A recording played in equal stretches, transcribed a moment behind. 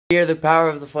Hear the power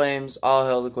of the flames, all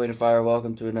hail the Queen of Fire,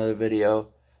 welcome to another video.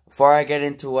 Before I get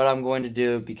into what I'm going to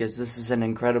do, because this is an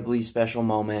incredibly special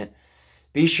moment,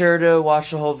 be sure to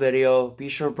watch the whole video, be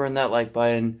sure to burn that like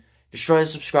button, destroy the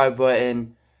subscribe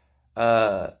button,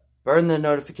 burn the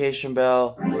notification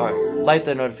bell, or light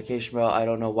the notification bell. I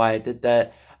don't know why I did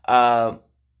that. I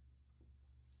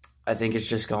think it's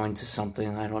just going to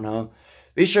something, I don't know.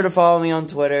 Be sure to follow me on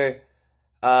Twitter,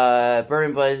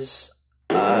 Burn Buzz,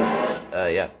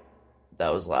 yeah.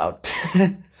 That was loud.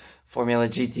 Formula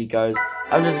GT cars.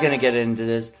 I'm just gonna get into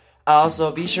this.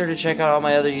 Also, be sure to check out all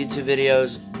my other YouTube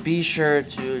videos. Be sure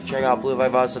to check out Blue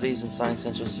Vivacity's and Sonic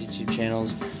Central's YouTube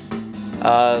channels.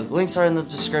 Links are in the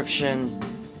description.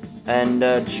 And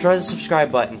destroy the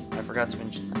subscribe button. I forgot to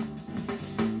mention that.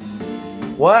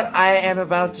 What I am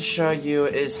about to show you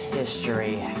is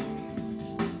history.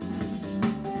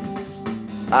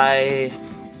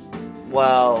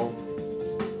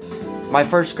 My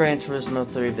first Gran Turismo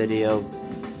 3 video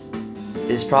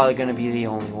is probably going to be the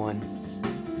only one.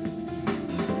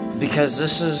 Because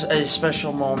this is a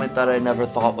special moment that I never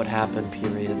thought would happen,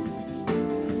 period.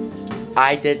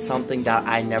 I did something that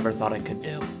I never thought I could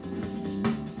do.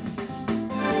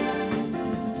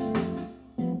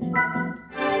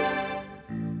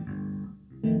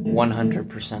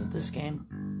 %100% this game.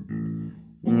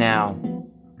 Now,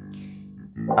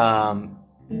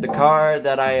 the car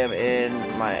that I am in,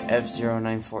 my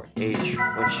F094H,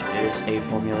 which is a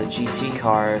Formula GT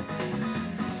car,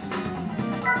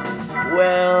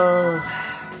 well,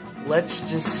 let's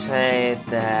just say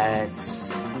that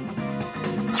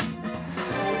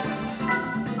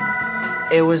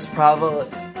it was probably,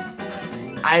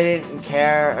 I didn't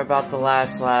care about the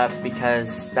last lap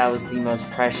because that was the most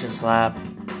precious lap,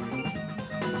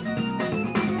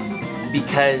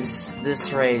 because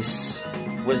this race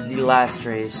was the last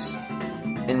race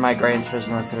in my Gran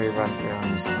Turismo 3 run-through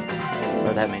on this game.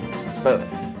 Well, that made no sense. But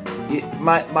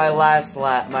my last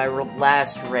lap, my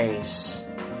last race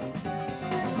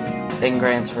in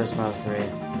Gran Turismo 3.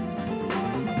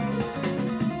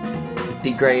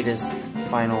 The greatest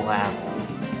final lap.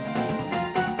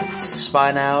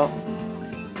 Spun out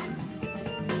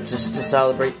just to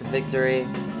celebrate the victory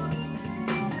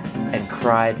and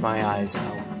cried my eyes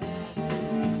out.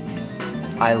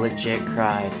 I legit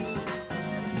cried.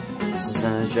 This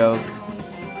isn't a joke.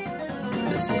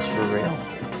 This is for real.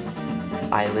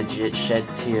 I legit shed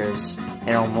tears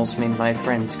and almost made my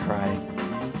friends cry.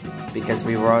 Because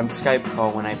we were on Skype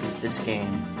call when I beat this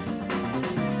game.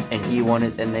 And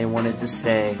they wanted to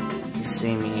stay to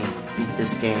see me beat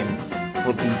this game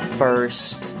for the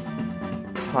first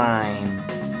time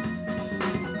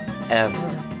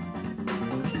ever.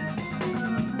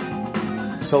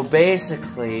 So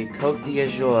basically, Côte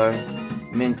d'Azur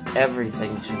meant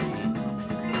everything to me.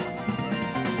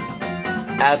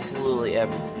 Absolutely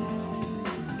everything.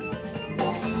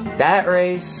 That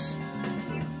race,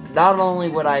 not only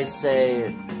would I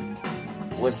say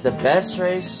was the best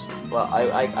race, well,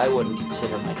 I wouldn't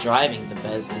consider my driving the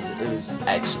best because it was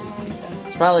actually pretty bad.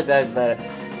 It's probably best that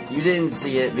you didn't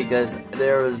see it because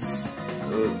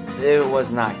it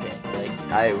was not good.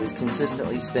 I was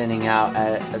consistently spinning out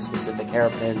at a specific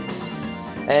hairpin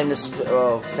and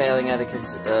failing at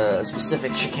a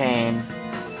specific chicane.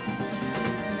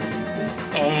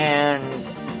 And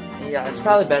yeah, it's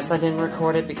probably best I didn't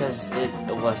record it because it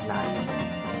was not good.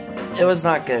 It was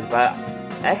not good, but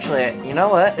actually, you know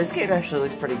what? This game actually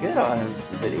looks pretty good on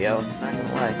video, not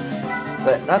gonna lie.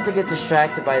 But not to get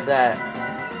distracted by that,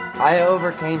 I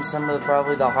overcame some of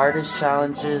probably the hardest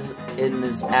challenges in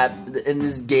this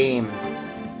game.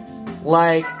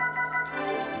 Like,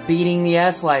 beating the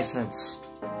S license.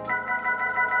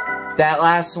 That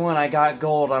last one, I got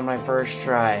gold on my first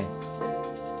try.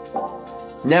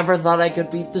 Never thought I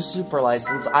could beat the super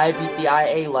license. I beat the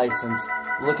IA license.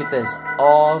 Look at this.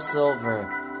 All silver.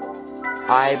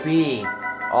 IB.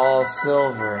 All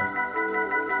silver.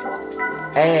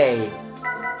 A.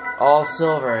 All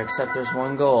silver, except there's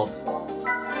one gold.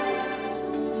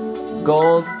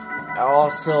 Gold. All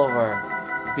silver.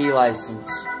 B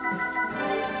license.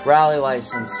 Rally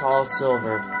license, all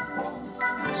silver.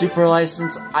 Super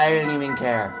license, I didn't even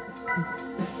care.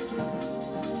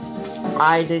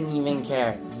 I didn't even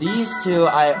care. These two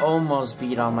I almost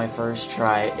beat on my first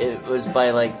try. It was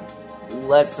by like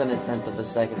less than 1/10 of a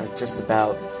second, or just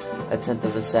about 1/10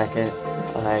 of a second.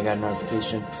 I got a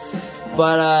notification.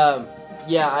 But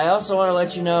yeah, I also want to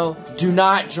let you know, do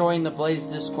not join the Blaze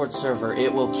Discord server.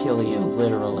 It will kill you,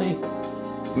 literally.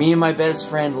 Me and my best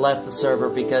friend left the server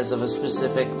because of a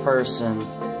specific person,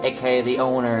 aka the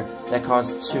owner, that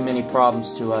caused too many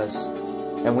problems to us.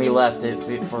 And we left it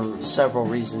for several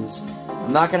reasons.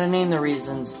 I'm not gonna name the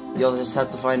reasons. You'll just have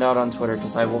to find out on Twitter,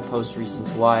 because I will post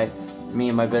reasons why me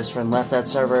and my best friend left that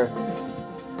server.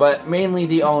 But mainly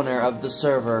the owner of the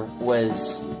server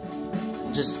was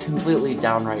just completely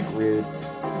downright rude.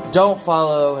 Don't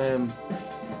follow him.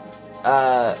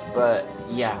 But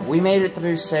yeah, we made it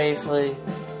through safely.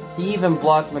 He even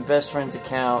blocked my best friend's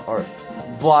account, or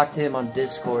blocked him on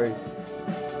Discord.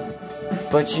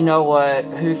 But you know what?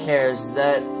 Who cares?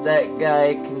 That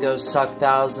guy can go suck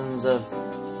thousands of...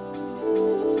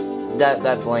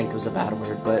 That blank was a bad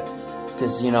word, but...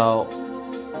 Because, you know,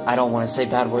 I don't want to say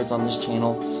bad words on this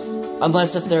channel.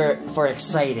 Unless if they're for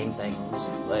exciting things.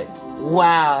 Like,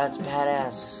 wow, that's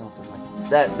badass, or something like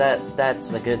that.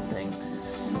 That's a good thing.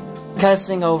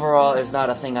 Cussing overall is not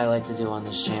a thing I like to do on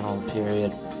this channel,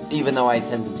 period. Even though I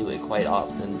tend to do it quite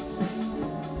often.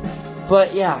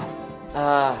 But yeah,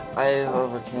 I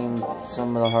overcame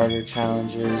some of the harder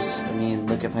challenges. I mean,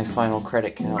 look at my final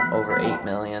credit count, over 8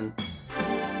 million.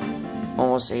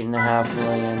 Almost 8.5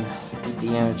 million. Beat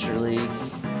the Amateur League.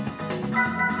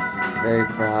 Very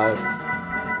proud.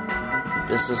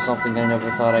 This is something I never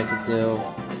thought I could do.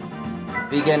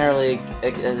 Beginner League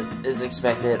is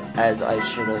expected, as I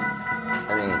should have.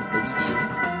 I mean, it's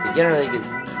easy. Beginner League is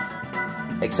easy.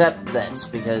 Except this,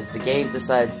 because the game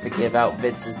decides to give out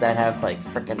Vitzes that have, like,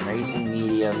 frickin' racing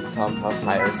medium compound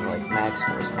tires and, like, max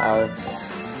horsepower.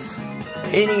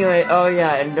 Anyway, oh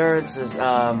yeah, endurances,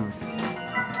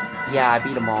 yeah, I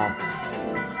beat them all.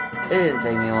 It didn't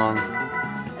take me long.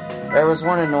 There was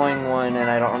one annoying one, and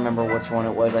I don't remember which one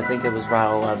it was. I think it was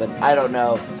Route 11. I don't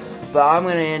know. But I'm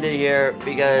gonna end it here,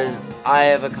 because I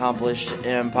have accomplished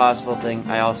an impossible thing.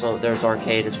 There's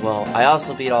arcade as well. I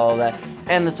also beat all of that.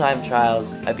 And the time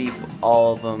trials, I beat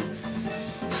all of them.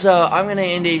 So I'm gonna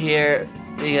end it here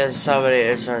because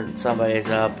somebody's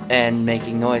up and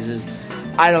making noises.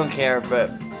 I don't care,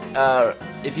 but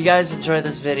if you guys enjoyed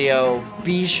this video,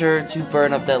 be sure to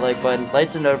burn up that like button,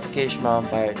 light the notification bell on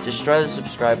fire, destroy the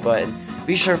subscribe button.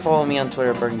 Be sure to follow me on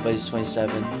Twitter,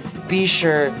 BurgingBlaze27. Be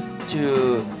sure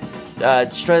to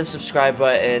destroy the subscribe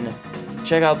button.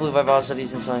 Check out Blue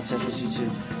Vivacity and Sonic Central's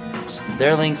YouTube.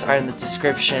 Their links are in the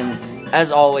description,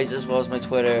 as always, as well as my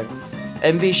Twitter.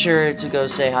 And be sure to go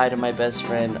say hi to my best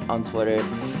friend on Twitter.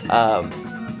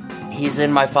 He's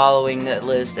in my following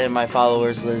list and my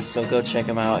followers list, so go check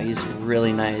him out. He's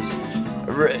really nice.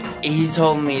 He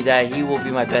told me that he will be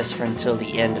my best friend till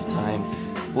the end of time,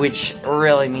 which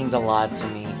really means a lot to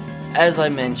me. As I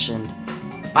mentioned,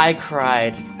 I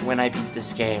cried when I beat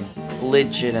this game.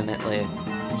 Legitimately.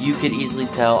 You could easily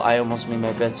tell I almost made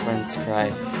my best friends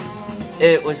cry.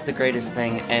 It was the greatest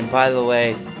thing, and by the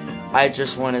way, I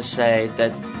just want to say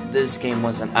that this game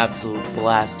was an absolute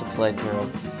blast to play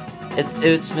through.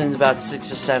 It's been about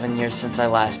 6 or 7 years since I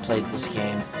last played this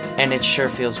game, and it sure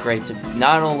feels great to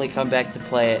not only come back to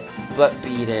play it, but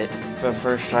beat it for the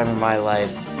first time in my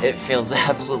life. It feels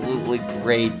absolutely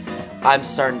great. I'm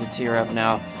starting to tear up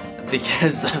now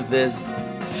because of this.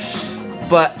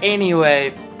 But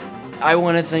anyway, I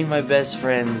want to thank my best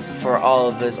friends for all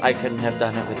of this. I couldn't have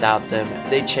done it without them.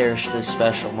 They cherished this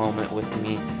special moment with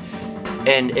me.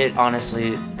 And it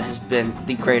honestly has been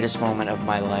the greatest moment of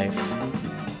my life.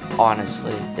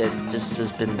 Honestly, it just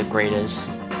has been the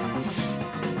greatest.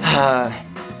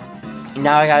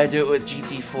 Now I gotta do it with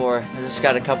GT4. I just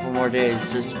got a couple more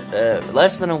days. Just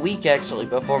less than a week actually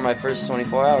before my first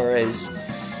 24-hour race.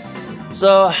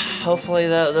 So, hopefully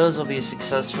those will be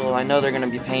successful. I know they're going to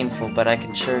be painful, but I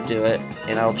can sure do it.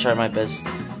 And I'll try my best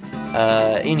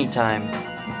anytime.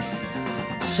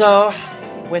 So,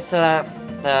 with that,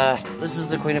 this is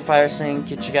the Queen of Fire saying,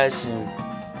 catch you guys soon.